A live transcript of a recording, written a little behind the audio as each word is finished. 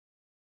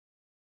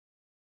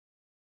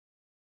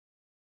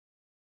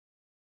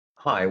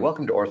Hi,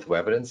 welcome to Ortho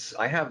Evidence.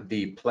 I have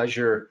the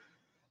pleasure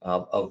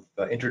of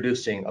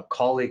introducing a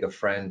colleague, a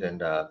friend,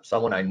 and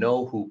someone I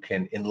know who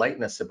can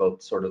enlighten us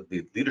about sort of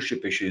the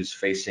leadership issues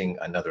facing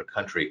another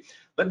country.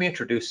 Let me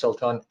introduce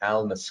Sultan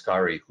Al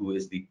Naskari, who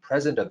is the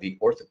president of the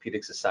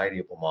Orthopedic Society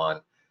of Oman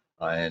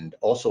and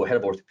also head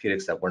of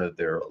orthopedics at one of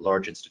their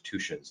large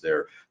institutions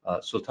there.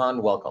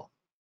 Sultan, welcome.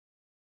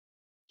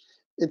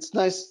 It's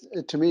nice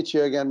to meet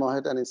you again,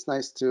 Mohit, and it's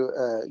nice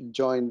to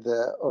join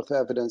the Ortho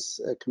Evidence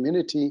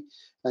community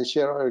and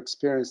share our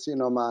experience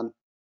in Oman.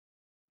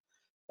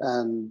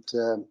 And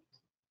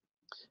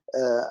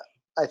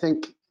I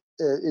think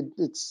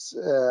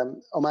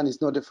Oman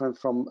is no different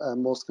from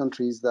most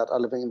countries that are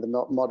living in the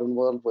modern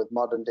world with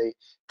modern day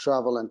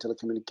travel and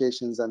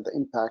telecommunications and the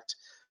impact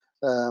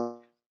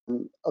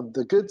of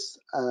the goods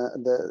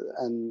and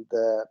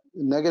the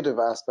negative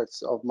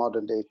aspects of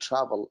modern day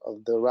travel,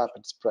 of the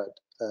rapid spread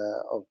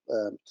of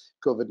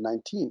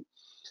COVID-19.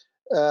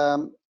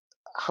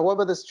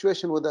 However, the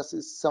situation with us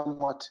is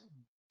somewhat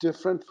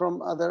different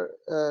from other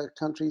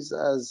countries,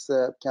 as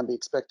can be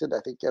expected. I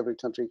think every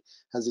country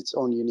has its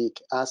own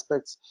unique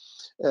aspects.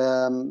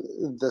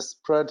 The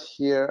spread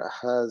here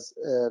has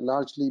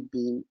largely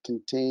been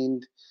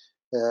contained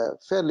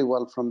fairly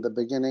well from the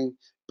beginning,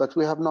 but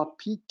we have not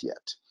peaked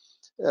yet.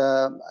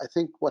 I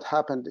think what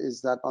happened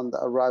is that on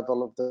the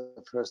arrival of the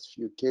first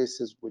few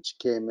cases, which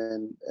came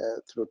in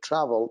through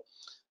travel,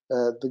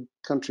 the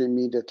country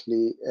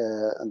immediately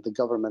and the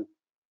government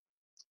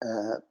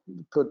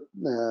put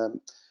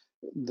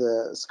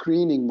the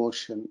screening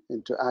motion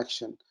into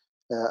action,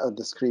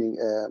 the screening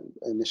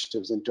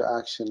initiatives into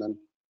action, and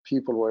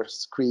people were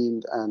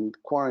screened and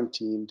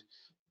quarantined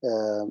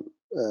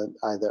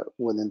either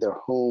within their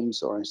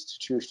homes or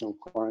institutional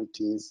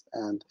quarantines,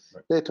 and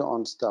later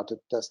on started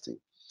testing.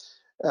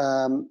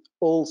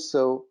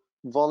 Also,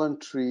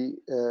 voluntary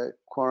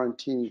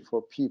quarantine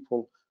for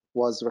people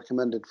was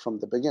recommended from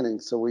the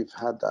beginning, so we've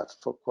had that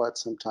for quite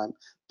some time.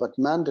 But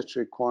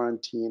mandatory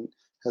quarantine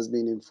has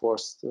been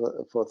enforced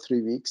for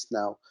 3 weeks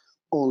now.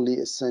 Only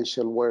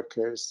essential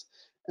workers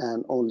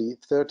and only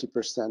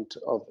 30%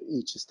 of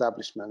each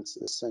establishment's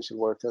essential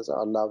workers are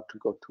allowed to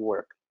go to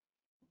work.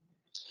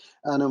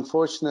 And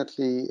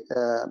unfortunately,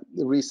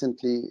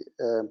 recently,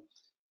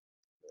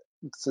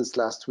 since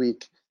last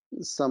week,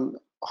 some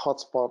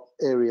hotspot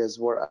areas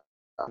were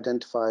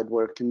identified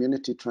where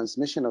community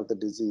transmission of the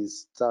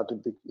disease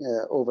started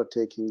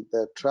overtaking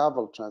the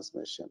travel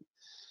transmission.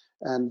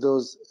 And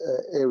those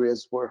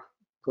areas were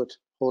put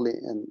wholly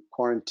in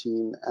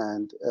quarantine,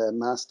 and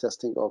mass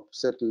testing of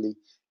certainly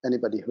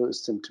anybody who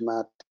is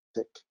symptomatic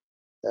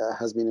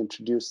has been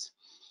introduced.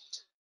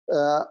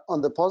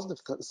 On the positive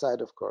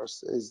side, of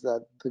course, is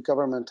that the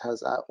government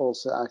has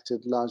also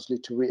acted largely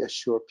to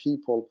reassure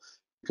people,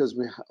 because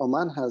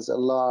Oman has a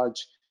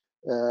large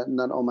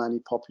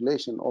non-Omani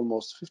population,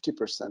 almost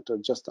 50% or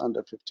just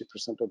under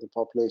 50% of the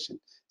population.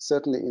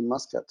 Certainly in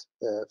Muscat,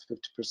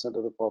 50%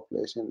 of the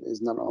population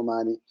is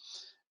non-Omani,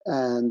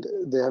 and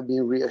they have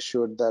been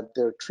reassured that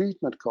their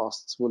treatment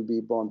costs will be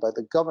borne by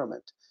the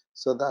government.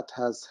 So that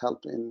has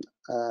helped in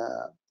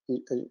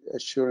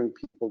assuring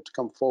people to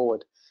come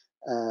forward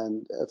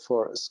and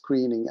for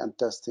screening and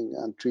testing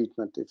and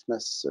treatment if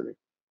necessary.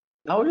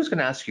 I was just going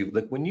to ask you,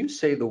 like, when you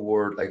say the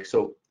word, like,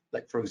 so,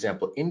 like, for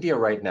example, India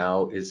right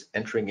now is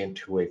entering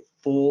into a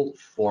full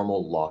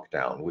formal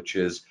lockdown, which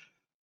is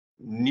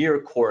near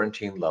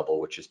quarantine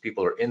level, which is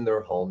people are in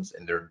their homes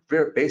and they're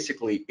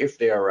basically, if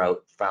they are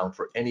out, found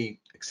for any,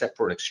 except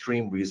for an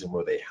extreme reason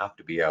where they have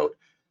to be out,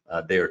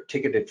 they're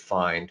ticketed,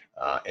 fined,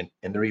 and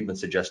they're even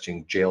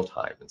suggesting jail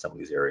time in some of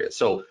these areas.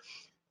 So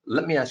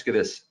let me ask you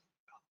this.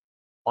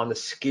 On the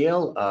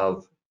scale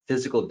of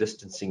physical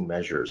distancing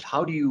measures,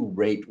 how do you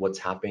rate what's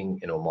happening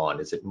in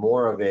Oman? Is it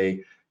more of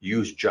a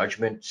use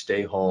judgment,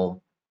 stay home,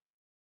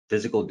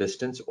 physical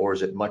distance, or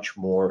is it much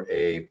more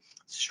a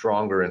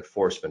stronger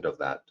enforcement of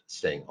that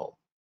staying home?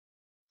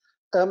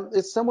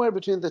 It's somewhere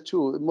between the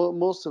two.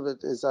 Most of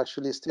it is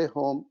actually stay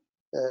home,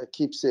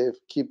 keep safe,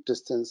 keep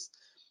distance.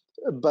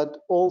 But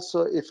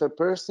also, if a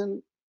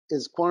person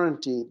is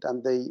quarantined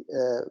and they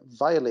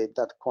violate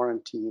that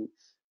quarantine,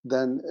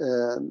 then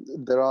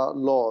there are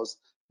laws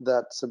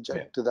that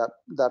subject to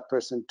that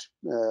person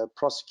to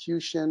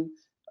prosecution,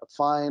 a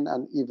fine,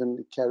 and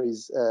even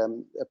carries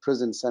a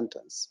prison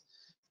sentence.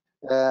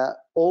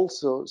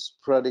 Also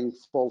spreading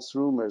false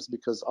rumors,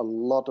 because a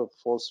lot of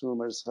false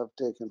rumors have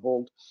taken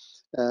hold,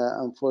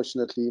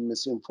 unfortunately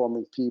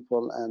misinforming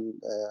people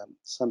and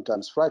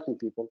sometimes frightening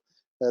people.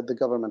 The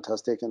government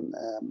has taken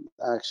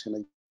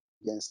action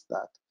against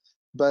that.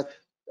 But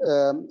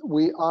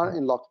we are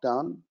in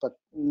lockdown, but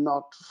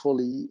not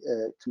fully,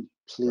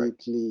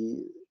 completely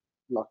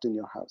locked in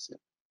your house yet.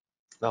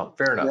 No,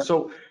 fair enough. Yeah.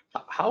 So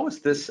how is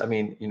this, I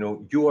mean, you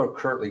know, you are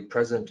currently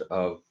president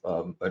of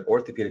an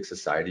orthopedic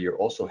society. You're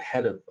also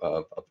head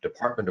of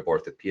Department of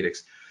Orthopedics.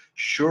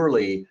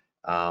 Surely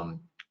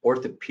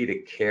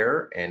orthopedic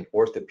care and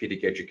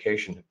orthopedic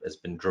education has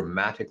been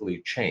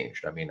dramatically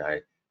changed. I mean,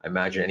 I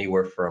imagine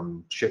anywhere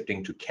from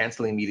shifting to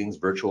canceling meetings,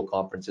 virtual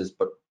conferences,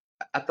 but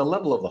at the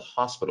level of the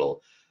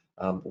hospital,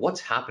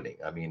 What's happening?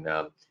 I mean,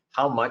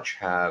 how much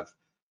have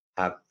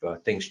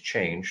things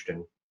changed?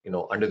 And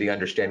under the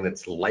understanding that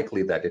it's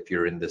likely that if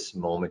you're in this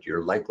moment,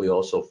 you're likely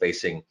also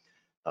facing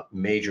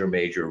major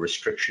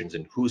restrictions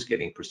in who's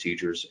getting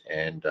procedures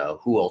and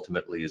who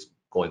ultimately is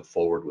going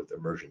forward with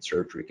emergent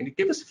surgery. Can you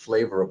give us a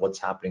flavor of what's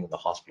happening in the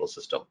hospital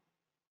system?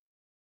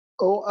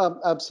 Oh,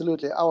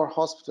 absolutely. Our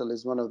hospital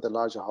is one of the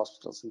larger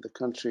hospitals in the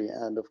country,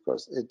 and of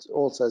course, it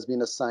also has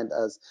been assigned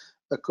as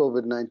a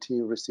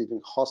COVID-19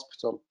 receiving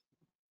hospital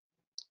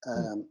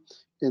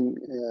in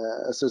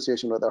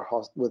association with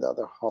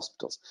other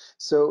hospitals.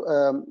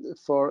 So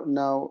for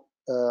now,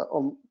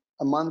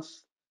 a month,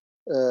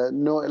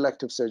 no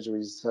elective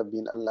surgeries have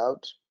been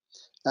allowed,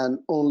 and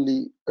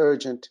only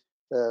urgent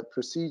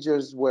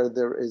procedures where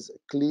there is a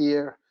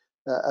clear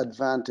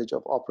advantage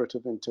of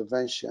operative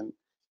intervention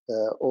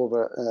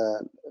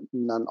over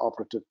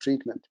non-operative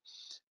treatment.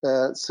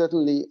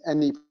 Certainly,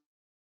 any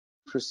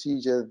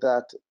procedure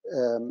that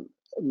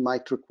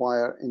might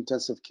require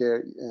intensive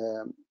care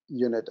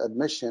unit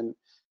admission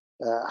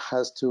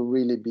has to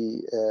really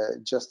be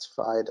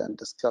justified and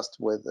discussed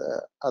with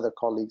other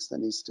colleagues, the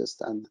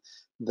anesthetists and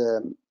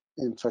the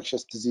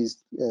infectious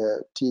disease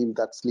team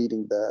that's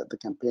leading the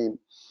campaign.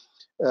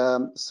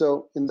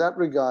 So in that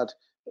regard,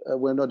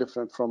 we're no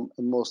different from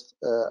most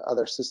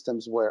other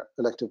systems where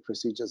elective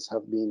procedures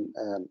have been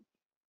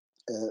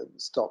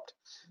stopped.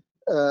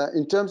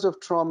 In terms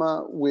of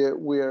trauma,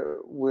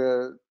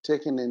 we're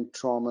taking in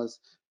traumas,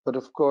 but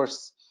of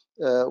course,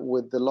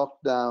 with the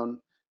lockdown,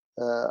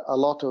 a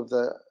lot of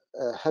the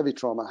heavy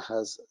trauma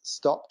has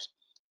stopped,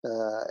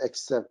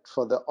 except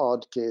for the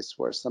odd case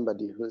where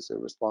somebody who's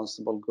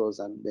irresponsible goes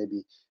and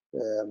maybe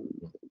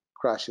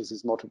crashes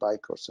his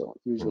motorbike or so,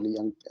 usually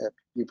young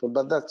people,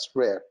 but that's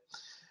rare.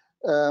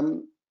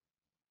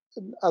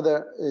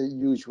 Other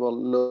usual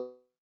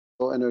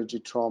low energy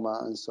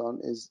trauma and so on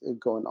is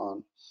going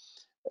on.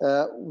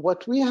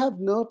 What we have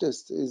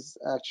noticed is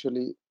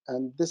actually,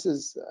 and this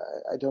is,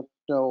 I don't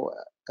know,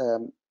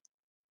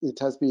 it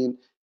has been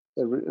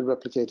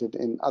replicated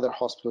in other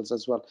hospitals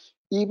as well.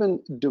 Even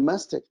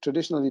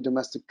traditionally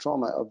domestic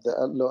trauma of the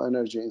low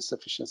energy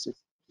insufficiency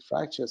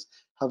fractures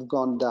have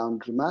gone down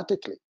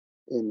dramatically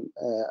in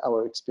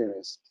our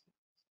experience.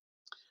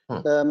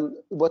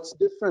 What's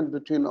different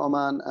between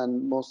Oman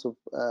and most of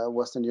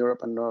Western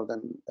Europe and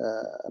Northern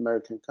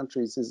American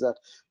countries is that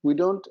we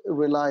don't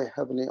rely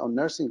heavily on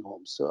nursing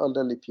homes. So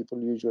elderly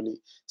people usually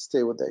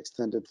stay with the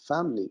extended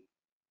family.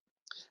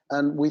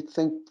 And we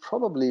think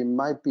probably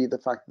might be the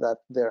fact that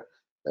their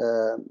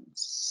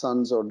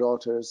sons or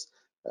daughters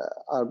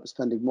are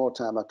spending more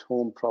time at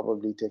home,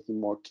 probably taking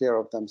more care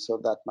of them. So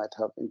that might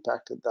have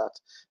impacted that.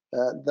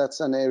 That's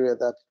an area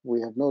that we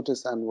have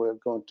noticed, and we're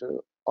going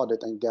to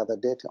audit and gather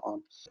data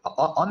on.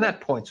 On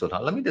that point,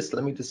 Sultan, let me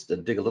just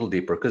dig a little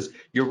deeper, because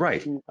you're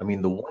right. I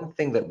mean, the one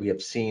thing that we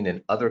have seen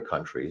in other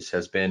countries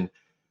has been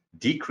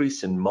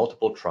decrease in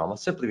multiple trauma,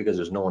 simply because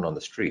there's no one on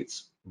the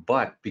streets.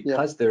 But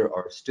because there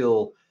are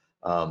still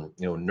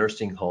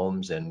nursing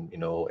homes and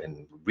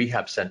and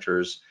rehab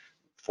centers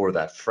for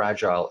that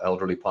fragile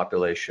elderly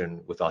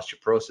population with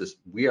osteoporosis,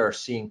 we are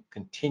seeing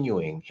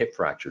continuing hip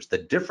fractures. The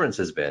difference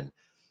has been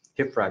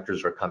hip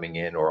fractures are coming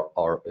in,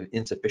 or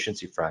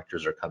insufficiency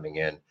fractures are coming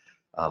in,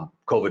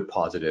 COVID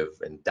positive,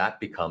 and that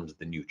becomes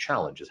the new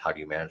challenge, is how do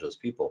you manage those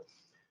people?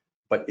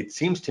 But it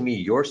seems to me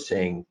you're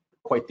saying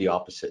quite the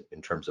opposite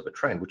in terms of a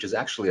trend, which is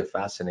actually a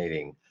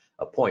fascinating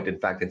point. In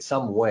fact, in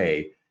some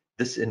way,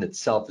 this in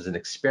itself is an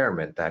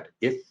experiment that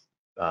if,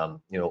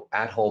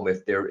 at home,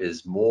 if there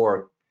is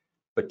more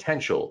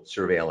potential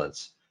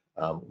surveillance,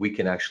 we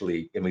can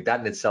actually, I mean,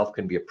 that in itself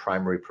can be a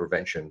primary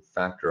prevention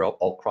factor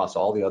across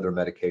all the other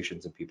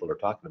medications and people are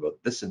talking about.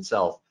 This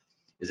itself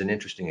is an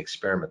interesting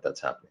experiment that's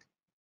happening.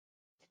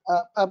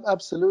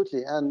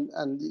 Absolutely,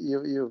 and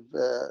you've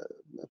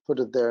put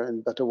it there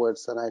in better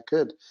words than I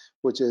could,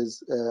 which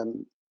is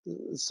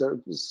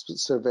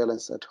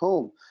surveillance at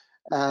home.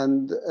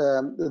 And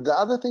the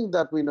other thing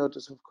that we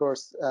notice, of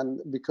course,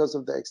 and because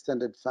of the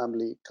extended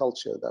family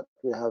culture that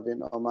we have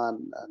in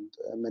Oman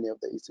and many of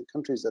the Eastern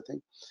countries, I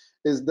think,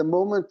 is the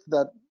moment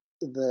that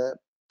the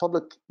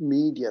public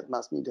media,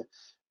 mass media,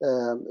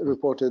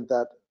 reported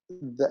that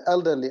the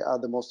elderly are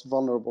the most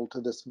vulnerable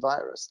to this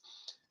virus.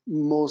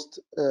 Most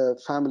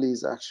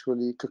families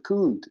actually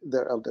cocooned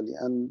their elderly,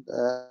 and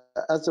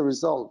as a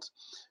result,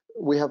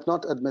 we have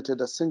not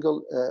admitted a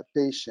single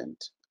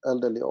patient,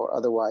 elderly or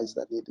otherwise,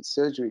 that needed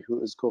surgery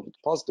who is COVID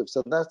positive.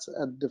 So that's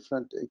a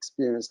different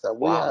experience that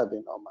we have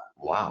in Oman.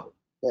 Wow.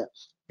 Yeah.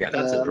 Yeah,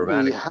 that's a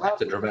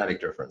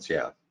dramatic difference.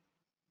 Yeah.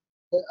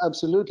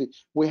 Absolutely.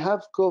 We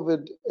have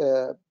COVID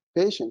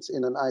patients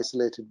in an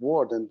isolated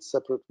ward and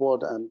separate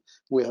ward, and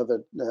we have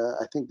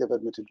I think they've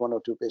admitted 1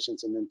 or 2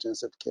 patients in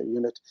intensive care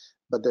unit,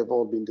 but they've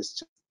all been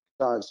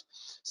discharged.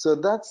 So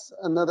that's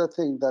another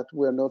thing that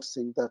we're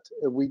noticing, that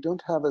we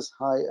don't have as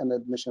high an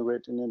admission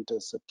rate in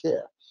intensive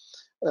care.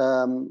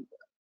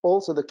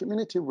 Also, the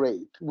community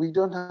rate, we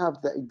don't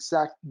have the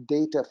exact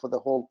data for the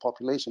whole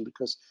population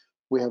because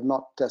we have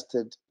not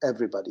tested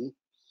everybody,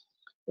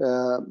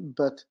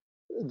 but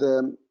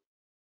the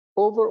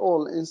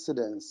overall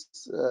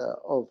incidence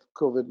of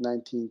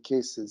COVID-19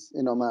 cases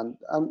in Oman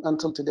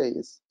until today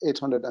is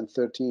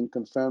 813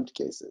 confirmed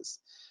cases.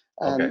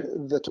 And Okay.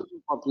 the total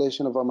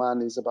population of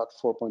Oman is about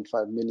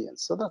 4.5 million.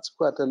 So that's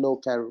quite a low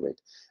carry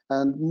rate.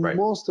 And Right.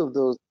 most of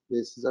those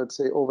cases, I would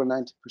say over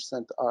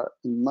 90% are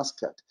in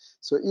Muscat.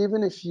 So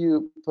even if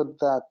you put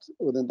that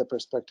within the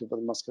perspective of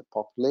the Muscat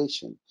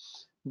population,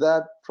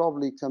 that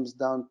probably comes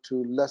down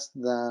to less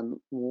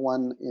than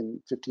 1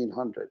 in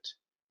 1,500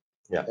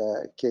 Yeah.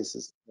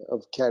 cases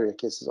of carrier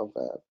cases of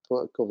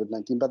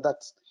COVID-19. But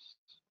that's,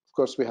 of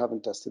course, we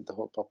haven't tested the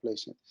whole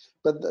population.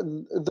 But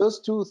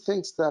those two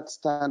things that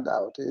stand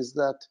out is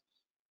that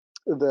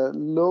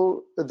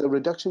the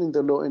reduction in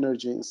the low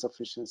energy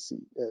insufficiency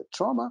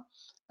trauma,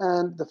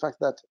 and the fact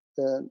that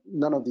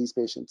none of these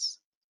patients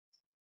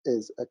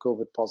is a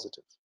COVID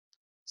positive.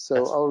 So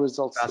That's our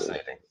results.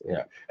 fascinating.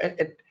 Yeah.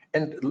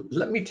 And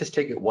let me just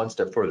take it one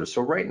step further.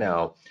 So right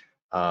now,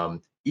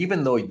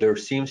 even though there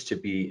seems to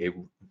be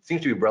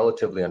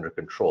relatively under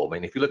control. I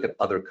mean, if you look at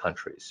other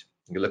countries,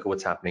 you look at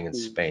what's happening in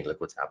Spain,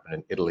 look what's happening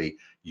in Italy,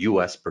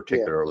 US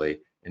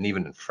particularly, and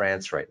even in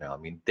France right now. I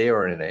mean, they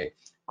are in a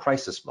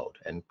crisis mode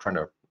and trying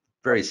to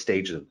various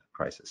stages of the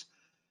crisis.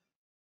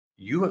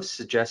 You have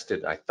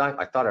suggested, I thought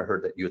I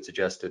heard that you had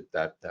suggested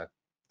that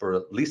for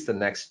at least the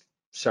next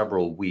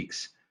several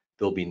weeks,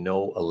 there'll be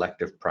no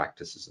elective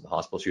practices in the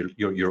hospital. So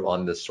you're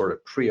on this sort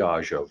of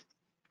triage of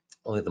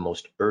only the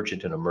most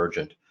urgent and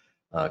emergent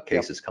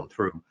cases come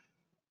through.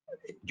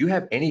 Do you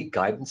have any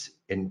guidance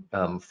in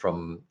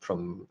from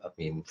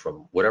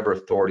whatever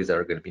authorities that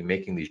are going to be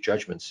making these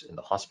judgments in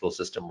the hospital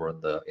system or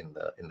in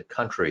the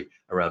country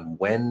around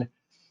when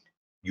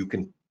you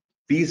can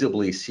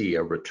feasibly see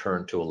a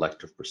return to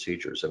elective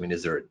procedures? I mean,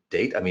 is there a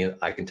date? I mean,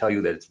 I can tell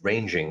you that it's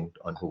ranging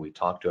on who we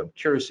talk to. I'm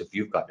curious if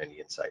you've got any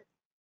insight.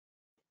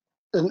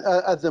 And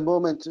at the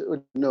moment,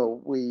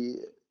 no,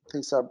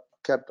 things are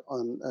kept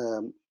on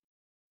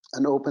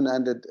an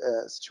open-ended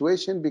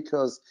situation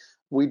because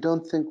we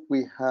don't think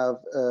we have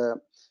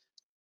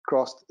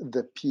crossed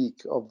the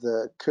peak of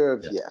the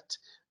curve yet.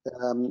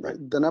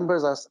 Right. The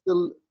numbers are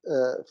still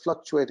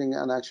fluctuating,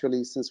 and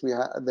actually, since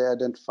they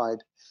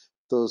identified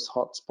those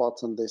hot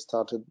spots and they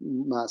started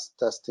mass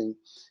testing,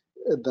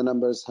 the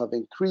numbers have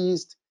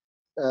increased.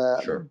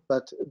 Sure.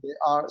 But they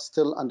are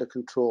still under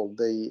control.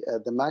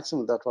 The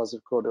maximum that was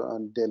recorded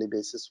on a daily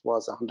basis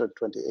was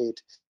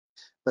 128,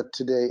 but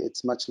today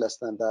it's much less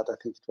than that. I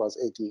think it was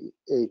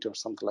 88 or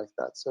something like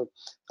that. So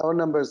our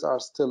numbers are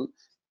still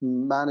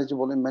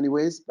manageable in many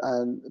ways,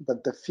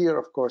 but the fear,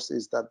 of course,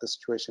 is that the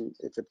situation,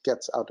 if it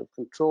gets out of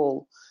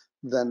control,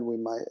 then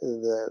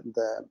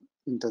the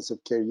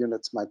intensive care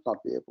units might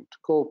not be able to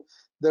cope.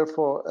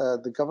 Therefore,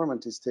 the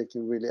government is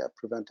taking really a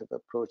preventive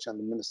approach, and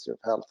the Ministry of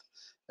Health.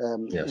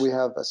 Yes. We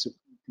have a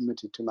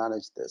committee to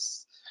manage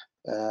this,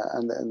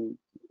 and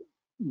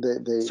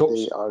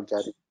they are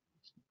guiding.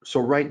 So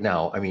right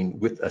now, I mean,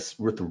 with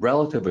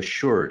relative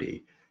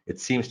assurity, it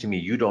seems to me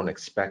you don't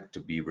expect to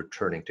be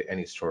returning to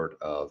any sort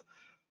of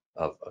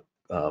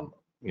um,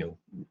 you know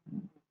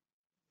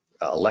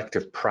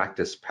elective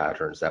practice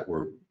patterns that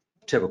were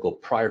typical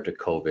prior to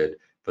COVID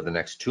for the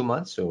next 2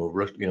 months. So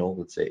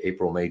let's say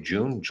April, May,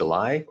 June,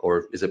 July,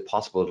 or is it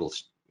possible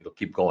it'll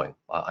keep going?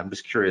 I'm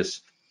just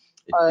curious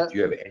if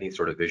you have any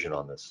sort of vision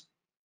on this.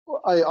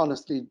 I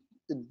honestly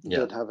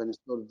don't have any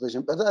sort of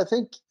vision, but I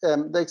think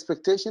the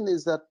expectation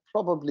is that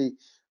probably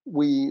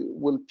we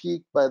will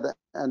peak by the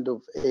end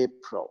of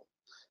April.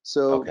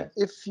 So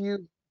if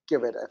you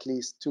give it at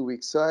least 2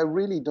 weeks, so I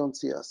really don't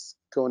see us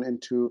going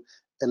into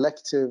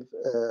elective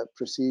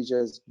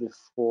procedures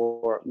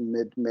before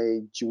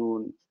mid-May,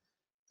 June.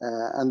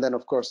 And then,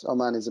 of course,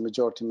 Oman is a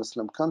majority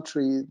Muslim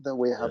country. Then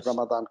we have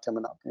Ramadan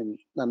coming up in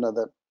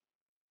another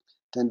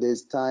 10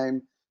 days'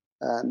 time.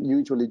 And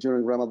usually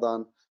during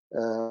Ramadan,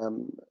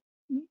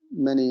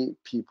 many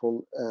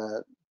people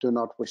do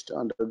not wish to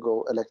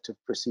undergo elective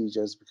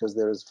procedures because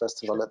there is a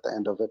festival at the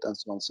end of it and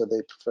so on. So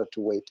they prefer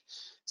to wait.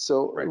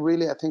 So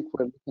really, I think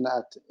we're looking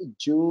at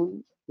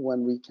June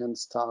when we can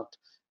start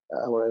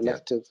our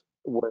elective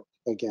work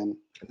again.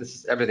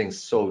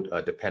 Everything's so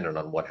dependent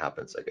on what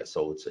happens, I guess.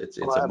 So it's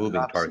a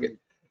moving target.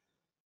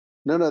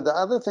 No, the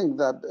other thing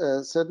that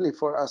certainly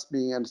for us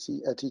being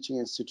a teaching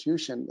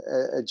institution,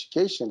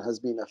 education has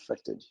been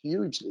affected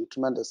hugely,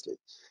 tremendously.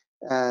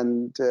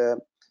 And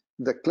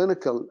the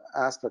clinical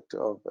aspect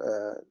of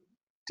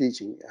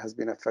teaching has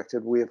been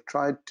affected. We have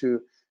tried to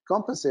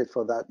compensate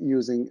for that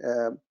using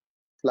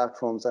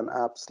platforms and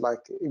apps like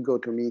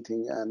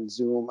GoToMeeting and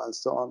Zoom and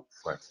so on.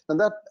 And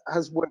that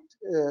has worked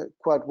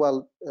quite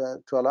well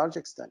to a large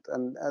extent.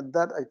 And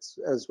that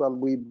as well,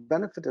 we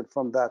benefited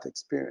from that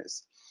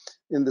experience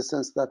in the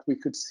sense that we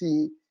could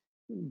see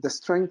the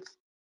strength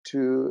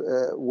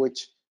to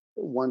which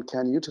one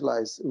can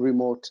utilize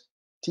remote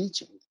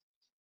teaching.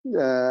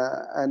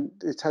 And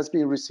it has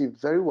been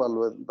received very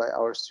well by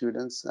our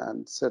students,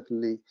 and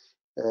certainly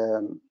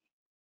the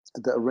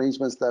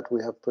arrangements that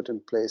we have put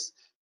in place,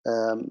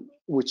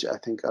 which I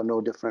think are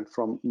no different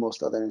from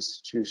most other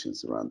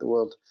institutions around the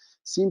world,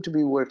 seem to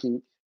be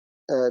working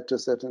to a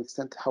certain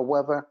extent.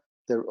 However,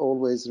 there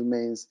always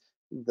remains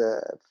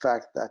the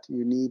fact that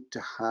you need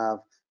to have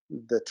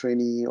the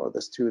trainee or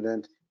the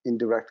student in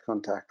direct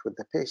contact with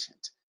the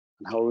patient.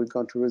 And how are we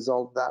going to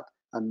resolve that,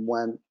 and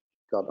when?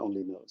 God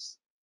only knows.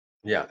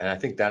 Yeah, and I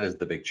think that is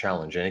the big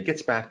challenge. And it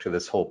gets back to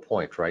this whole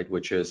point, right?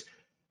 Which is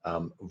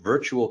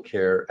virtual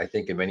care, I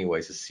think in many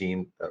ways has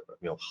seen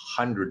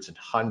hundreds and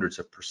hundreds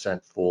of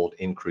percent-fold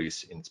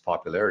increase in its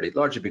popularity,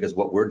 largely because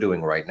what we're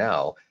doing right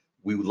now,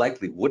 we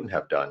likely wouldn't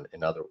have done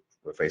in other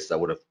phases. I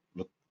would have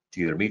looked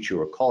to either meet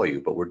you or call you,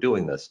 but we're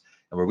doing this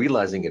and we're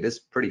realizing it is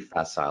pretty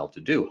facile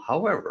to do.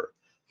 However,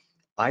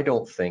 I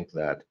don't think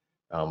that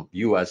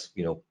you as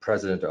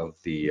president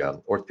of the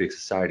Orthopedic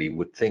Society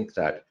would think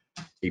that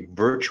a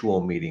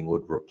virtual meeting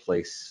would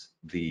replace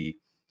the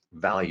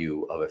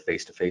value of a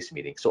face-to-face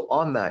meeting. So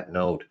on that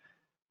note,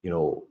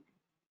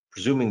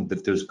 presuming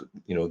that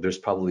there's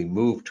probably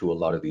moved to a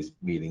lot of these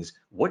meetings,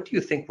 what do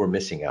you think we're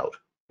missing out,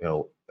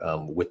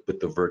 with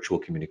the virtual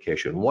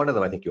communication? One of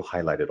them I think you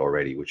highlighted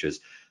already, which is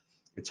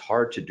it's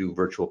hard to do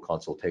virtual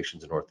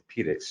consultations in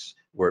orthopedics,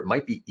 where it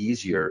might be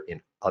easier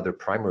in other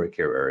primary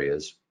care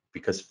areas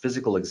because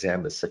physical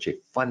exam is such a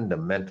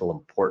fundamental,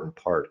 important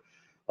part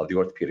of the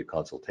orthopedic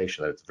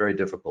consultation that it's very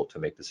difficult to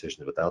make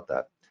decisions without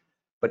that.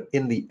 But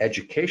in the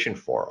education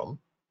forum,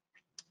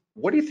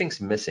 what do you think's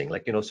missing?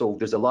 So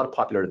there's a lot of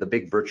popularity, the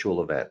big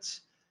virtual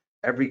events.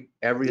 Every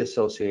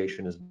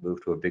association has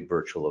moved to a big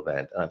virtual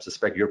event. And I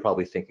suspect you're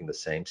probably thinking the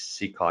same.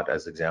 CCOT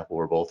as example,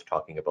 we're both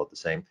talking about the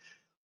same.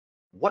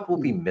 What will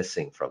be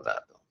missing from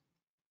that, though?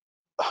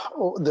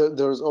 Oh,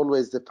 there's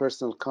always the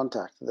personal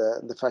contact,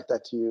 the fact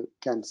that you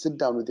can sit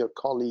down with your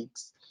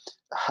colleagues,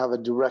 have a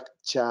direct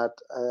chat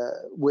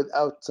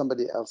without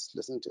somebody else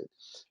listening to it.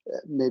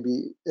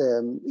 Maybe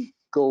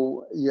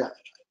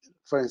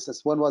for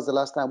instance, when was the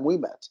last time we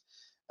met?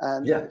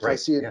 And if I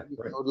see it, I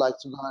would like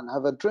to go and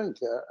have a drink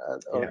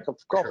or a cup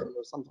of coffee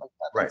or something like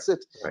that. Right. And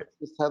sit,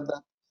 just have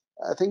that.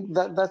 I think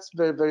that's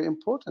very, very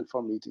important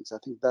for meetings. I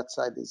think that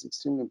side is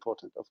extremely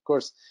important. Of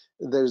course,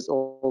 there's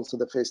also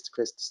the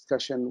face-to-face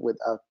discussion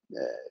without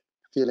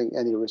feeling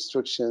any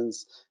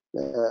restrictions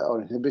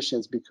or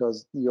inhibitions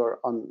because you're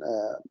on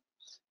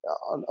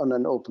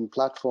an open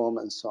platform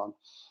and so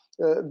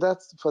on.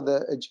 That's for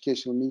the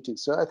educational meeting.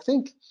 So I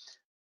think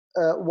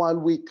while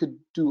we could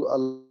do a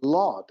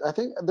lot, I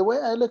think the way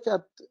I look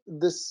at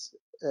this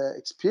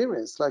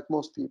experience, like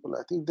most people,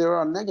 I think there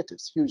are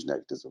negatives, huge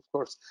negatives, of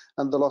course,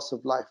 and the loss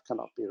of life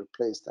cannot be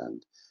replaced.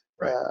 And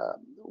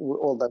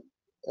all that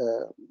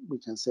we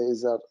can say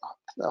is that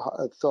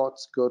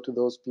thoughts go to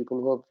those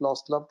people who have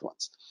lost loved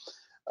ones.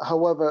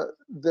 However,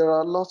 there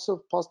are lots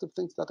of positive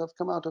things that have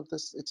come out of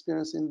this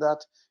experience in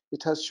that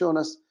it has shown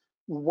us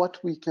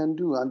what we can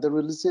do and the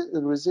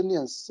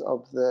resilience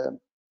of the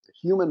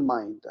human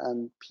mind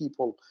and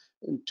people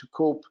to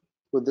cope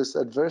with this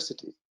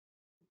adversity.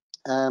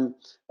 And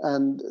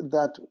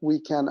that we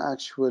can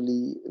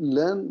actually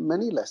learn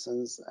many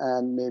lessons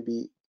and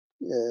maybe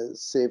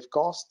save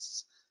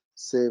costs,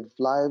 save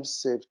lives,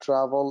 save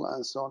travel,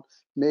 and so on.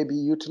 Maybe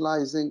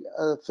utilizing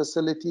a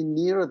facility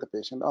nearer the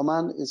patient.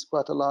 Oman is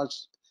quite a large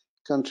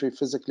country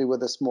physically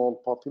with a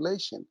small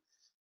population.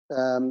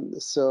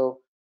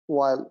 So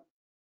while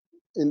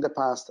in the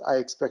past, I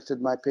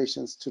expected my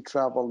patients to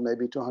travel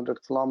maybe 200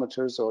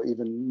 kilometers or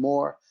even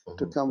more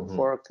to come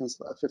for a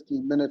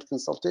 15-minute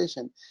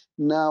consultation.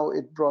 Now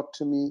it brought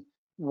to me,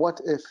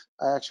 what if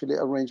I actually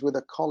arrange with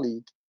a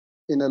colleague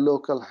in a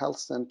local health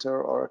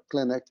center or a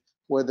clinic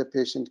where the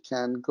patient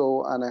can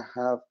go and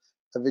have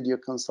a video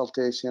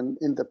consultation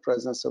in the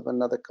presence of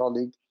another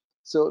colleague.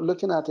 So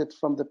looking at it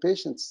from the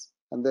patients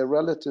and their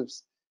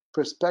relatives'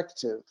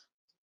 perspective,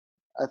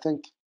 I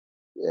think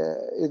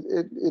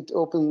it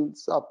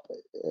opens up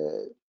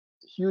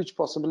huge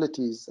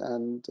possibilities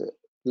and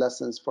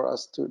lessons for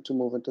us to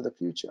move into the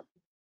future.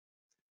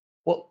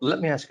 Well, let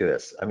me ask you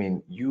this. I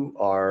mean, you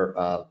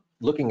are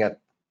looking at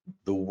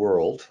the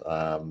world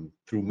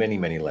through many,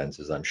 many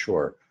lenses, I'm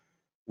sure.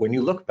 When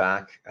you look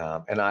back,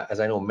 and as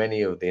I know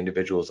many of the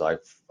individuals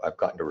I've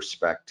gotten to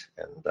respect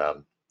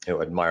and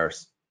admire,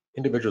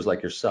 individuals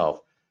like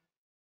yourself,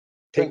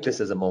 take this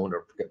as a moment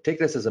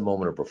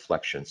of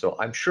reflection. So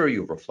I'm sure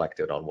you've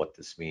reflected on what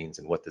this means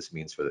and what this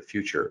means for the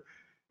future.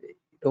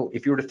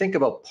 If you were to think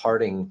about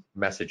parting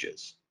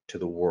messages to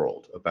the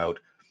world about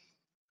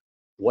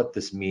what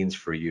this means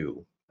for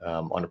you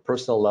on a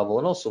personal level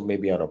and also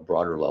maybe on a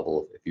broader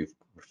level, if you've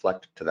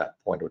reflected to that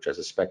point, which I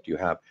suspect you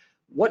have,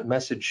 what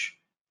message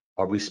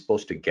are we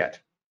supposed to get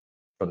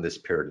from this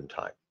period in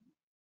time?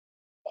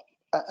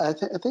 I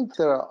think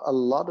there are a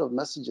lot of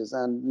messages,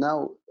 and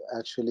now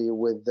actually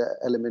with the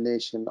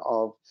elimination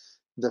of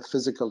the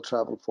physical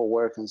travel for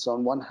work and so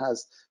on, one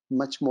has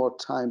much more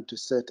time to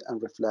sit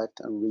and reflect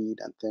and read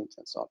and think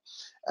and so on.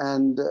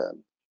 And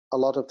a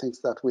lot of things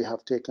that we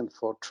have taken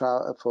for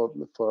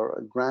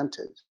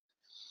granted.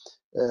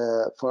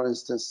 For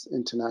instance,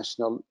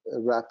 international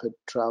rapid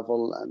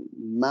travel and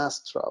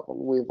mass travel.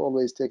 We've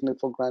always taken it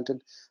for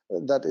granted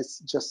that it's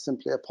just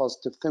simply a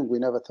positive thing. We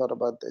never thought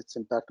about its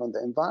impact on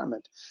the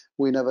environment.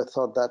 We never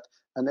thought that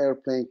an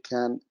airplane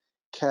can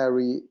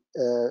carry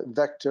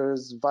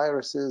vectors,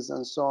 viruses,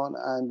 and so on.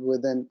 And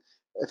within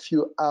a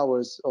few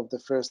hours of the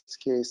first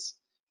case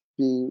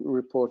being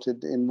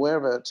reported in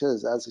wherever it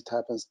is, as it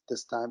happens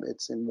this time,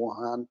 it's in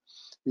Wuhan,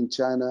 in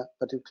China,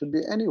 but it could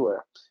be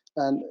anywhere.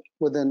 And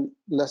within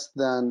less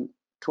than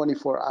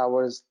 24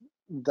 hours,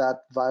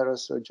 that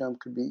virus or germ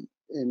could be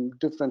in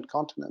different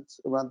continents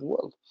around the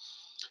world.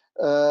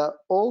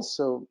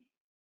 Also,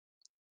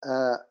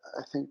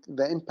 I think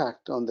the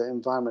impact on the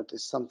environment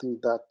is something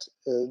that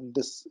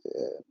this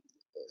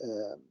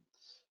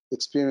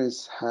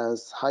experience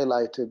has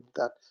highlighted,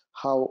 that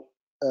how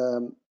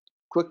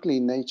quickly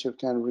nature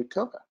can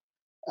recover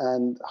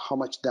and how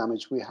much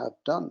damage we have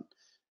done.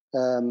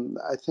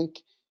 I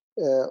think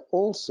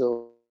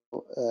also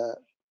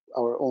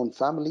our own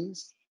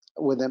families,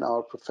 within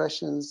our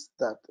professions,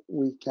 that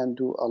we can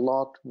do a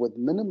lot with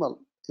minimal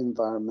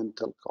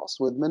environmental costs,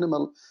 with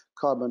minimal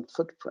carbon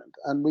footprint,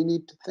 and we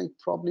need to think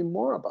probably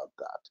more about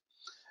that.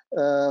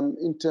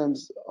 In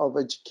terms of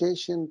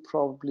education,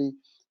 probably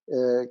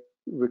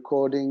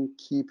recording,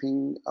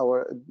 keeping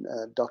our,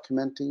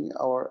 documenting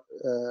our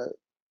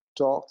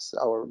talks,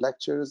 our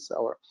lectures,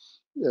 our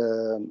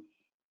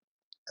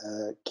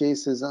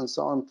cases and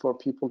so on for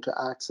people to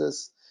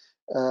access.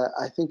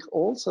 I think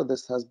also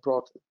this has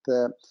brought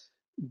the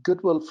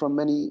goodwill from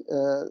many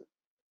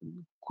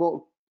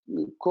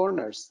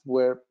corners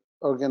where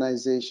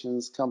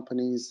organizations,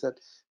 companies that,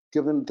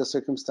 given the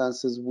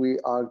circumstances, we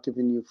are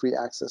giving you free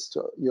access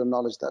to your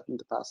knowledge that in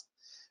the past.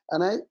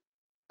 And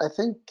I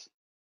think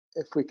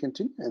if we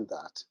continue in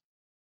that,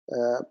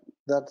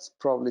 that's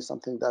probably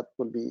something that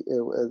will be,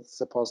 it's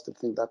a positive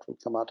thing that will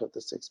come out of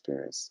this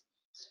experience.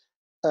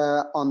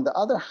 On the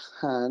other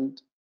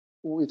hand,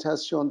 it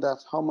has shown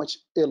that how much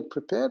ill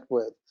prepared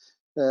with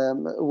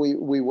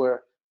we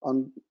were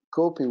on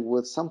coping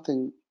with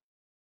something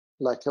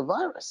like a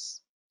virus.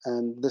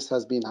 And this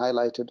has been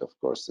highlighted, of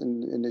course,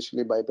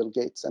 initially by Bill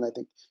Gates, and I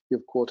think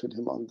you've quoted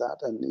him on that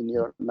and in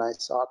your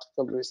nice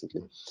article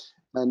recently,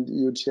 and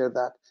you'd share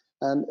that.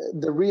 And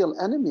the real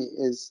enemy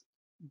is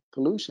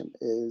pollution,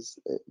 is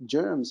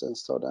germs and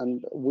so on.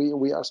 And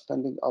we are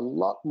spending a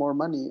lot more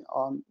money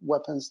on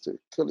weapons to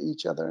kill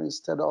each other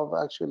instead of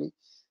actually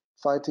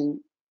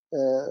fighting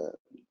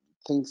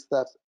things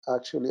that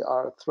actually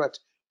are a threat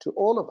to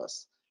all of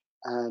us.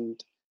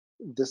 And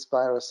this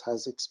virus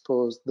has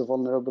exposed the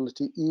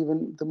vulnerability,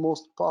 even the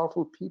most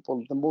powerful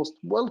people, the most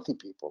wealthy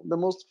people, the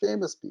most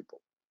famous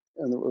people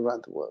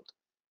around the world,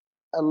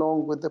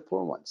 along with the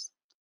poor ones.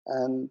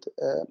 And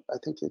I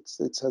think it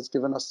has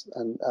given us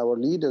and our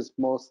leaders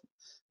more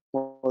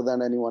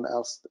than anyone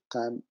else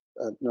time,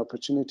 an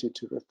opportunity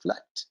to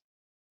reflect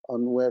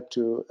on where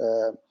to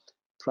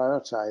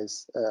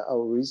prioritize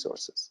our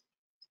resources.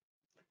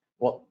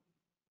 Well,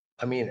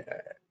 I mean,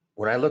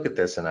 when I look at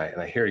this and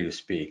I hear you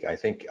speak, I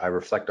think I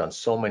reflect on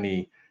so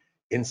many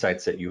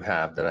insights that you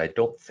have that I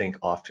don't think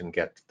often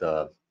get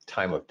the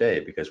time of day,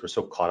 because we're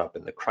so caught up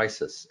in the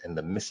crisis and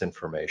the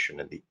misinformation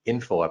and the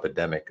info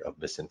epidemic of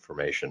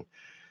misinformation,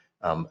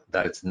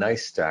 that it's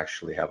nice to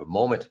actually have a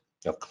moment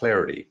of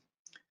clarity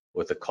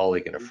with a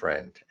colleague and a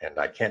friend. And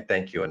I can't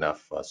thank you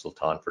enough,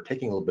 Sultan, for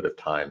taking a little bit of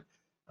time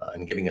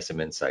and giving us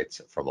some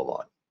insights from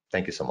Oman.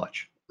 Thank you so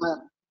much.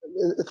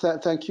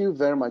 Thank you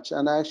very much.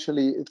 And I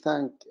actually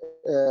thank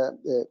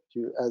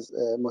you as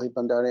Mohib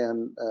Bandari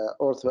and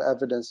Ortho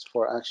Evidence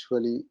for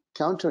actually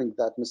countering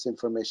that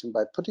misinformation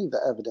by putting the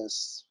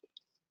evidence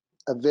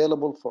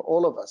available for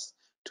all of us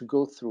to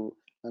go through.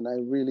 And I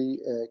really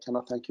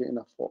cannot thank you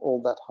enough for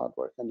all that hard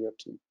work and your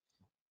team.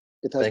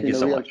 It has been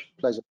a real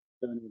pleasure.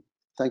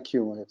 Thank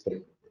you,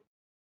 Mohib.